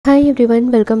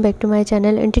everyone, welcome back to my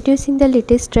channel. Introducing the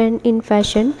latest trend in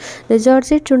fashion, the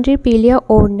Georgette chunri piliya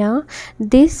odhna.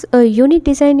 This unique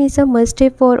design is a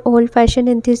must-have for all fashion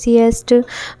enthusiasts.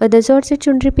 The Georgette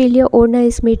chunri piliya odhna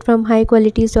is made from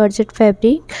high-quality Georgette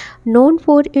fabric, known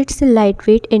for its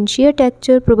lightweight and sheer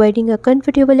texture, providing a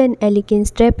comfortable and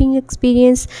elegant draping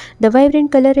experience. The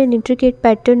vibrant color and intricate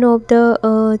pattern of the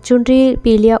chunri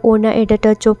piliya odhna add a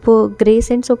touch of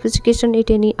grace and sophistication at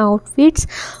any outfits.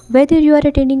 Whether you are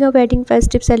attending a wedding,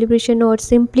 festive celebration, or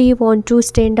simply want to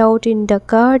stand out in the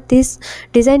crowd, this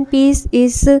design piece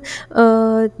is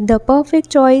the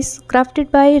perfect choice. Crafted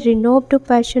by renowned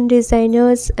fashion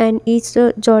designers, and each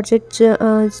Georgette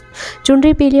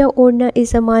chunri piliya odhna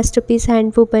is a masterpiece,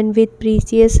 hand woven with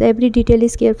precious. Every detail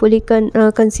is carefully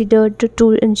considered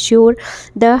to ensure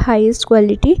the highest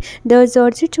quality. The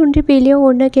Georgette chunri piliya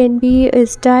odhna can be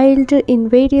styled in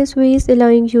various ways,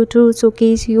 allowing you to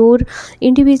showcase your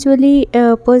individually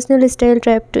personal style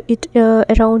wrapped it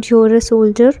around your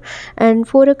shoulder. And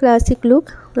for a classic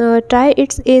look, try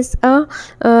it is a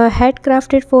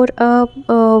handcrafted for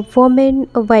woman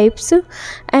vibes,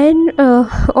 and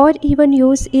or even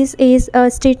use is a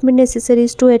statement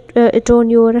accessories to adorn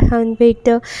your handbag.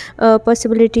 The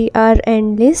possibility are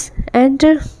endless, and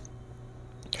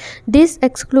this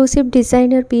exclusive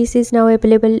designer piece is now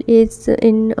available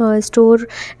in store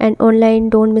and online.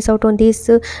 Don't miss out on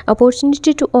this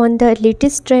opportunity to own the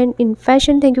latest trend in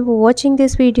fashion. Thank you for watching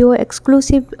this video,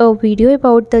 exclusive video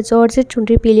about the Georgette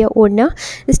chunri piliya odhna.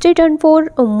 Stay tuned for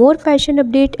more fashion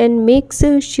update, and make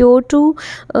sure to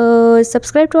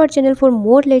subscribe to our channel for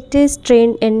more latest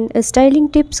trend and styling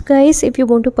tips, guys. If you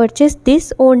want to purchase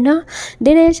this odhna,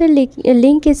 then I'll share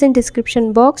link is in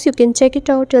description box. You can check it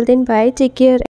out. Till then, bye, take care.